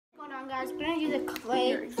guys, we're gonna do the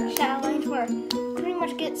clay challenge where pretty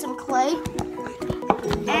much get some clay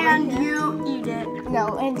and you eat it.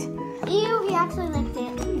 No, and ew, he actually licked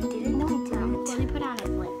it. He didn't. No, he didn't. Well, he put it on his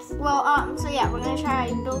lips. well, so yeah, we're gonna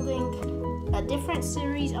try building a different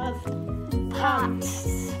series of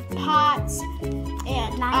pots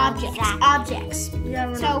and objects.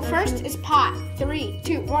 Yeah. So first is pot. 3,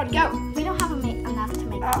 2, 1, go. We don't have enough to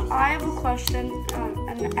make these. I have a question,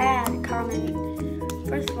 an ad comment.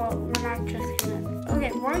 First of all, we're not just gonna.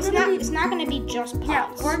 Okay, It's not gonna be just pots. Yeah,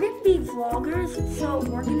 we're gonna be vloggers, so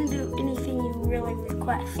we're gonna do anything you really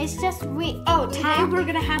request. It's just today we're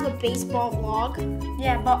gonna have a baseball vlog.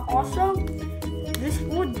 Yeah, but also this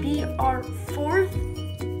would be our 4th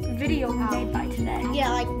video we made by today. Yeah,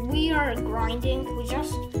 like we are grinding. We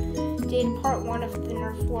just did part 1 of the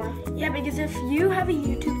Nerf 4. Yeah, because if you have a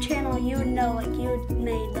YouTube channel, you would know, like, you would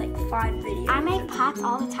made like 5 videos. I make pots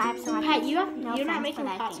all the time, so Pat, you're not making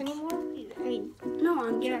pots anymore? I mean,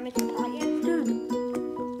 no, you're not making a pot yet? Dude,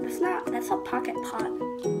 that's a pocket pot.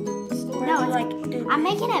 No, like, dude, I'm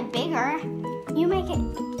making it bigger. You make it.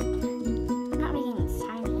 I'm not making it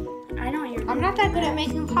tiny. I know you're. I'm not that good at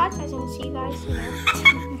making pots, as you can see, guys. You know.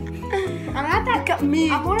 I'm not that good. Me.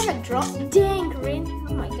 I'm more of a draw. Dang, Corinne.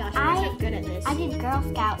 Oh my gosh, you're so good at this. I did Girl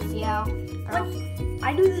Scouts, yo.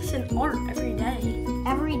 I do this in art every day.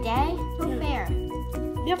 Every day? No fair.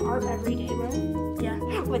 You have art every day, right? Yeah.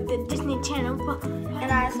 With the Disney Channel.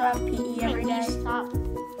 And I also have PE every day. Stop.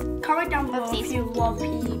 Comment down below if you love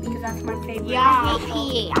PE, because that's my favorite. Yeah. I hate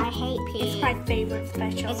PE. I hate PE. It's my favorite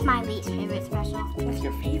special. It's my least favorite special. What's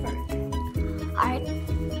your favorite? Art.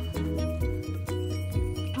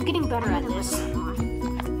 I'm getting better at this.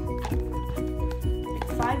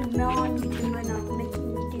 5 million YouTube and I'm making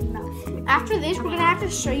you do nothing. After this, we're gonna have to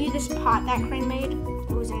show you this pot that Crane made.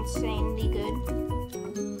 It was insanely good.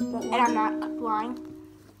 And I'm not lying.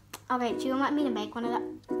 Okay, do you want me to make one of that?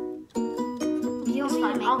 Do you want me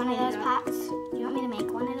to make one of those pots? Do you want me to make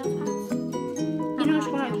one of those pots? You know which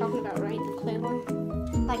one I'm talking about, right? The clay one?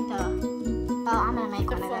 Like I'm gonna make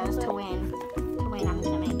one of those to win. To win, I'm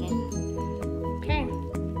gonna make it. Okay.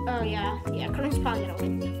 Oh yeah. Yeah, Corinne's probably gonna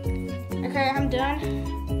win. Okay, I'm done.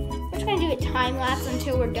 We're just gonna do a time lapse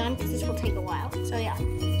until we're done because this will take a while. So yeah. See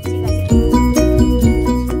you guys later.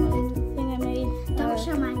 Thing I made. Don't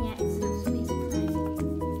show mine yet. It's supposed to be surprising.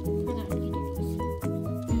 I don't know you do this.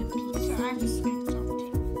 So I'm just gonna tell the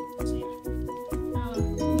table.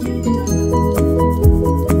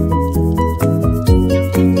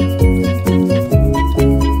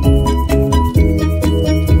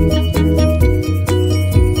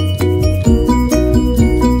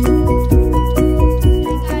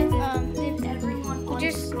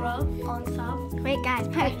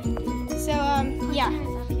 So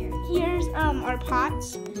here's our pots.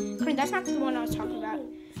 Corinne, that's not the one I was talking about.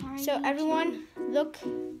 So everyone, look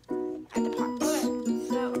at the pots.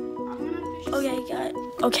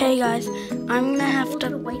 Okay, guys. I'm gonna have to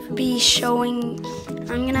be showing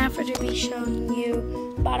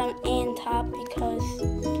you bottom and top because I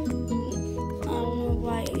don't know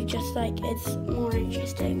why. Just like it's more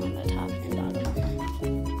interesting on the top and bottom.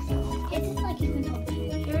 It's just like you can hold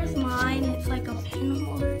it. Here's mine. It's like a pin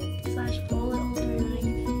holder / bullet holder. And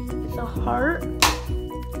like it's a heart.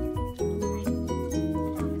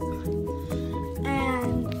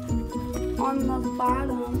 And on the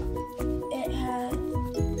bottom, it has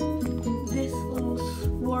this little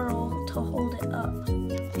swirl to hold it up.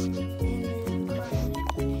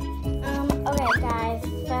 Okay, guys.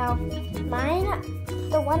 So mine,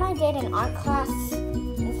 the one I did in art class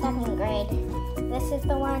in 2nd grade. This is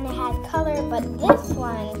the one that has color, but this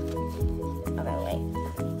one. Okay, wait.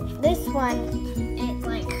 This one,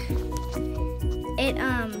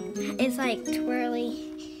 it's like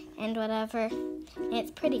twirly and whatever. And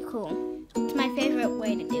it's pretty cool. It's my favorite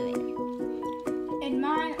way to do it. And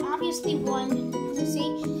mine obviously won. So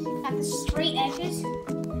see, at the straight edges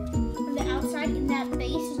from the outside, and that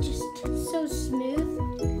base is just so smooth.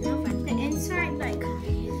 The inside, like,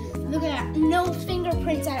 look at that. No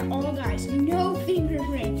fingerprints at all, guys. No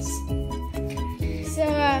fingerprints. So,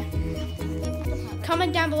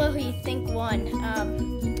 comment down below who you think won.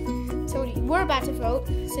 So we're about to vote.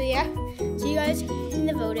 So yeah, see you guys in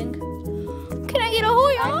the voting. Can I get a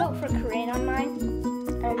Hoya? I vote for Corinne on mine.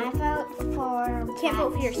 I vote for Can't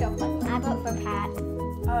vote for yourself, by the way. I vote for Pat.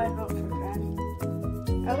 Oh, I vote for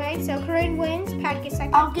Corinne. Okay, so Corinne wins. Pat gets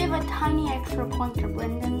 2nd. I'll give a tiny extra point to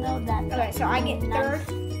Brendan though. Okay, so I get 3rd.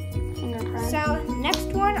 Fingerprint. So next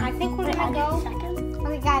one, I think we're gonna go. Second.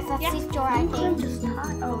 Okay, guys, let's teach Jordan things.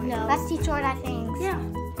 Oh No. Let's teach Jordan things. Yeah.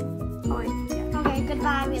 Oh wait. Yeah. Okay,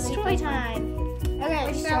 goodbye. It's story time. Okay,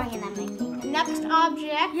 We're so showing them making. next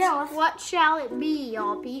object. Yeah, what shall it be,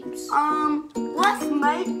 y'all peeps?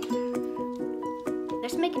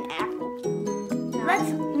 Let's make an apple.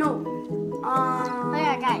 Oh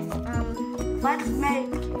yeah, guys. Let's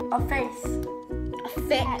make a face. A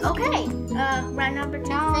face. Okay. Round number 2,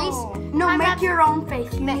 face. No, Time make lapse. your own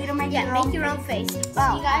face. You need to make your own face. See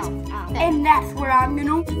Oh, you guys. And that's where I'm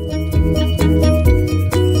gonna.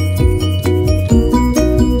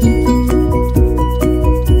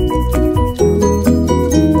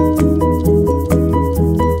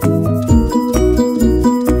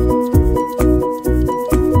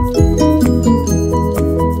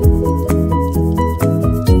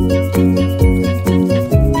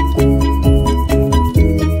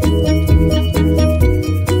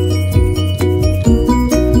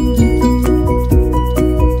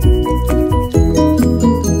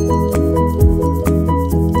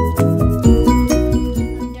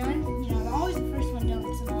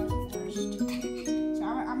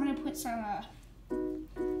 Some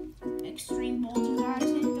extreme bulging guys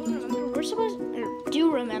in.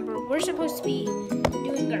 We're supposed to be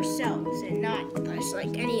doing ourselves and not us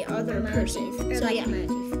like any other person. So yeah.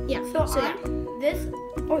 This.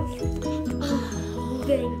 Oh,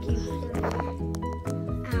 thank you.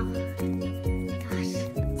 Ow. Gosh,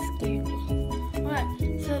 that scared me. What?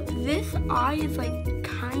 So this eye is like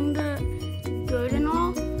kinda good and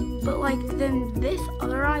all, but like then this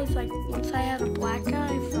other eye is like once I had a black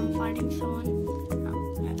eye from fighting someone.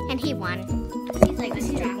 And he won. He's like the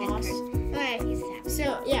strongest person. Okay.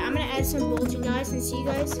 So yeah, I'm gonna add some bulging guys and see you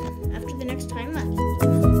guys after the next time lapse.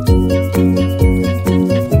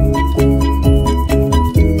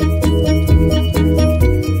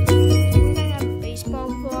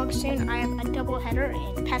 I have a double header,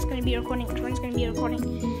 and Pat's gonna be recording, Corinne's gonna be recording,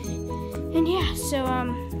 and yeah, so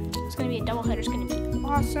it's gonna be a double header. It's gonna be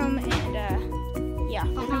awesome, and yeah,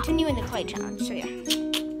 we'll continue in the clay challenge. So yeah.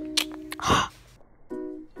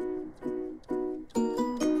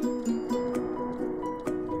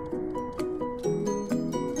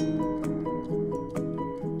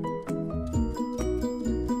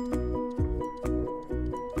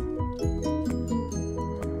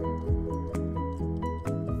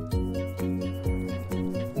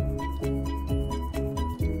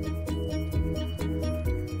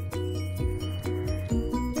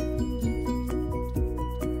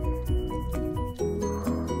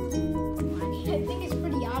 I think it's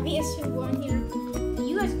pretty obvious who won here.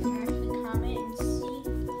 You guys can actually comment and see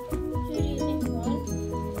who do you think won.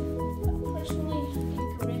 Personally, I think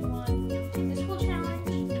Corinne won this whole challenge.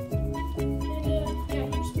 And yeah,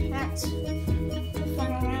 here's Pat's the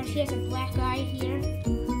final round. She has a black eye here.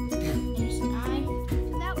 There's an eye.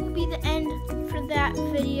 That will be the end for that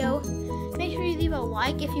video. Make sure you leave a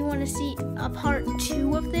like if you want to see a part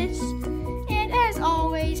 2 of this. And as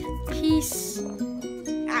always, peace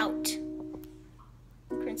out.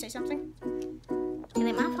 Say something? Can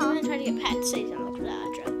I my I'm gonna try to get Pat to say something for the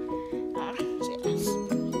outro.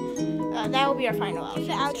 That will be our final outro.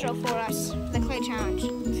 The outro for us, the clay challenge.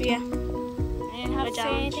 So yeah. And how to say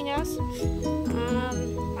anything else?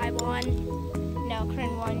 I won. No,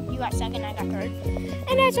 Corinne won. You got second, I got third.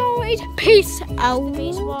 And as always, peace out. The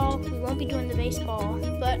baseball. We won't be doing the baseball,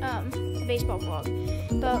 but the baseball vlog.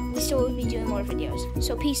 But we still will be doing more videos.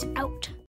 So peace out.